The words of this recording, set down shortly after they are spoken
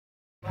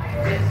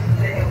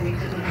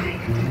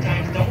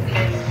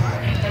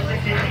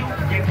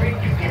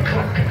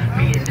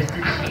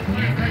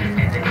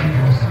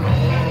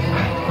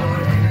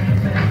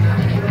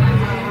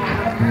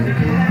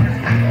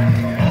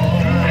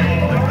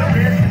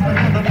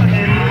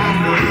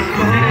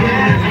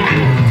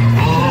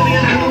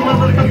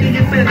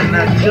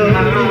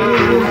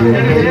I'm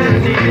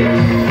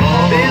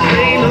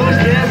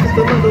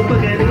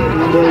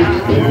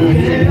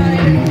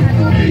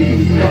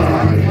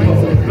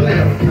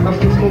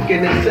still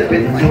smoking and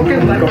sipping,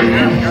 talking like a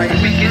man.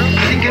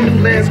 Seeking the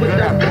plans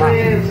without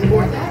plans.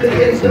 The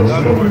end of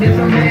smoke is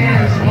a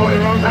man's sport.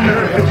 I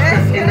heard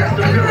respect and that's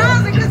the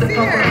girl. Just a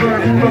couple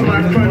words from my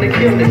chronic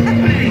illness.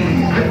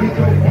 Please, let me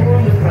go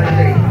on with my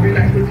day.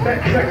 Relax with fat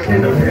tracks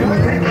and a real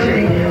fat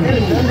chain.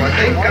 I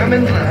think I'm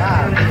in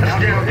love.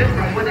 Astounded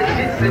from what it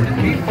is to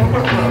be for my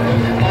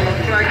love. On a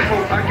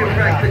flagpole, I can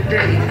rack the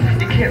day.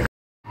 You can't.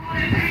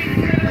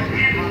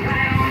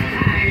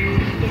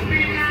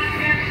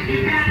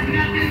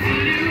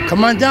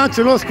 Come on down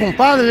to Los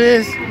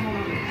Compadres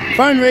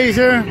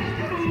fundraiser.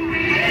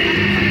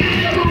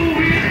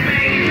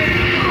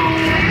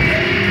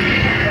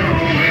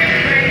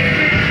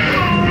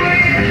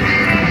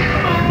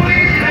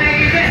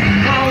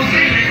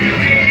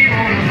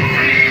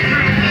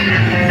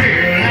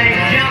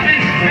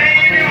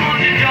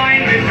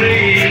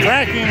 It's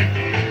cracking.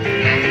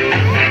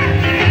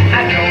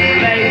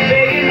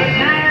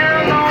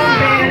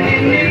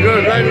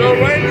 Good, right, low,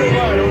 right, low,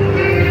 right.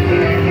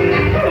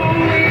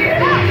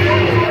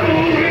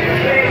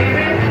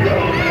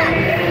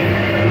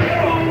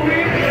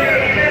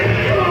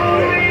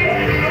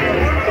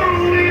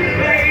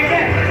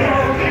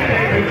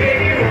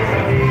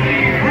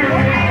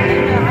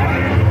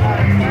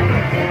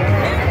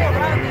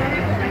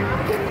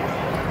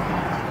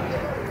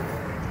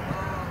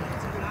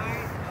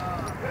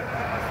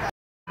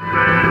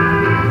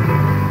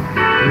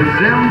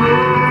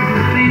 Resembles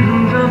the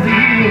seasons of the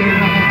year.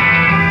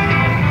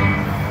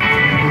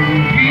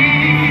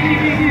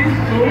 He's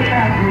so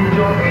happy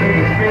just in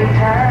the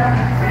springtime.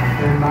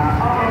 And my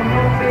arm,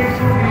 no face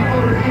will be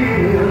full of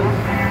tears.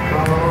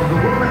 Cause the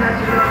woman that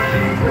you love,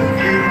 she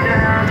puts you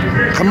down.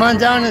 Come on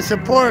down and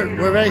support.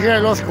 We're right here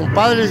at Los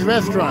Compadres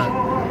restaurant.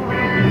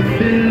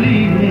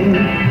 Believe me,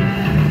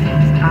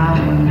 I'm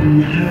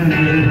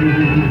hurting.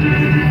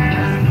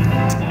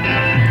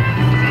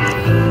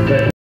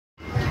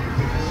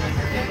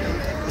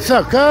 What's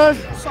up, cuz?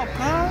 What's up, cuz?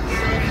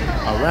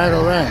 All right,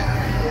 all right.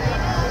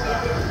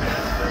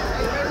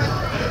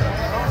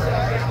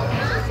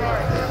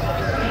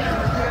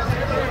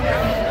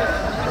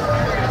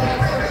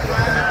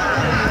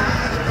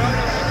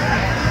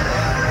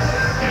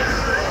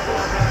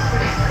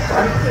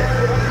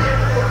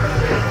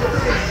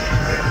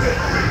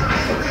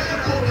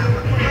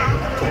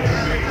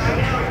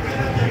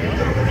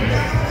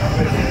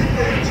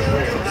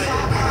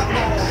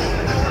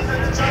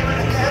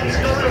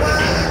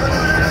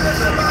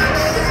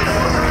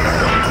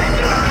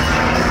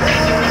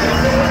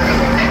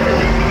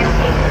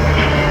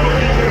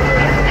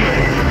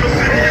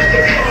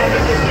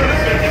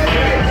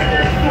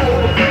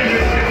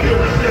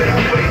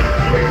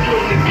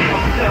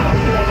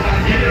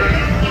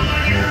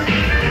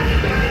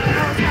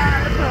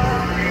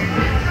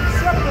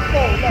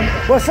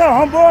 What's up,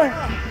 homeboy?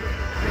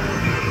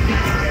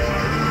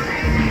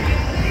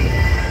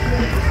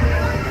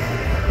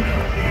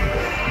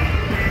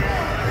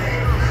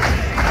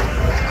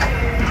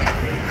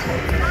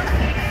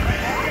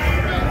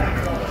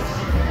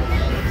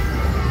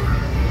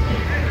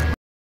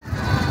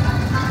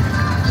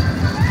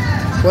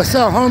 What's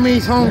up,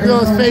 homies,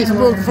 homegirls,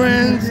 Facebook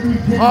friends,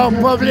 all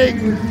public?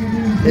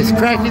 It's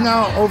cracking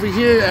out over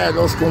here at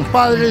Los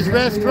Compadres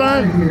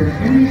restaurant.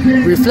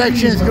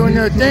 Reflections doing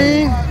their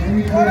thing.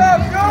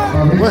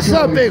 What's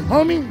up, big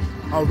homie?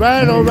 All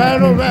right, all right,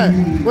 all right.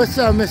 What's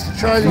up, Mr.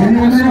 Charlie? All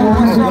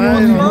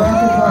right, all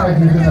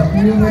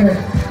right.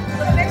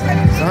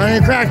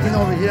 Something cracking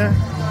over here.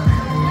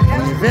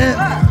 An event.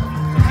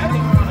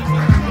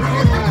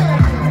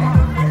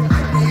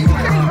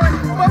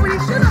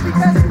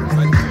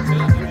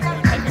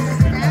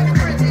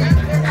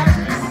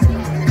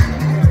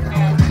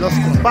 Los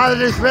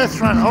Compadres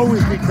restaurant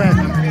always be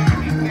cracking.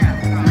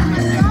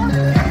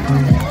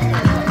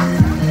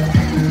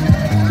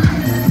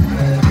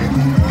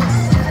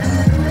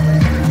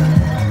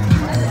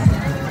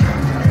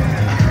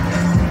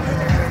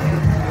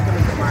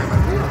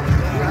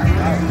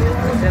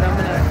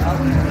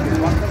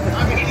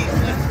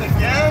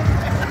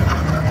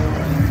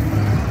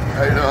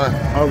 How you doing?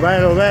 All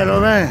right, all right,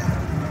 all right.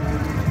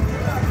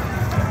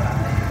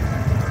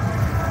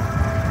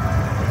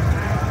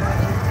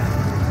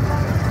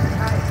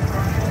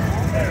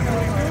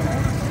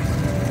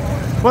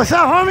 What's up,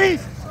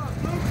 homies?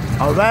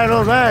 All right,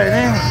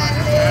 man.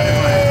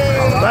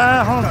 All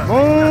right,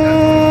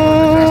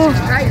 homie.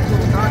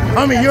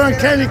 Homie, you're on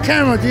candid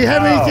camera. Do you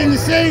have anything to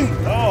say?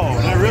 No,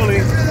 not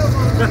really.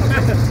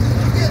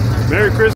 Merry Christmas.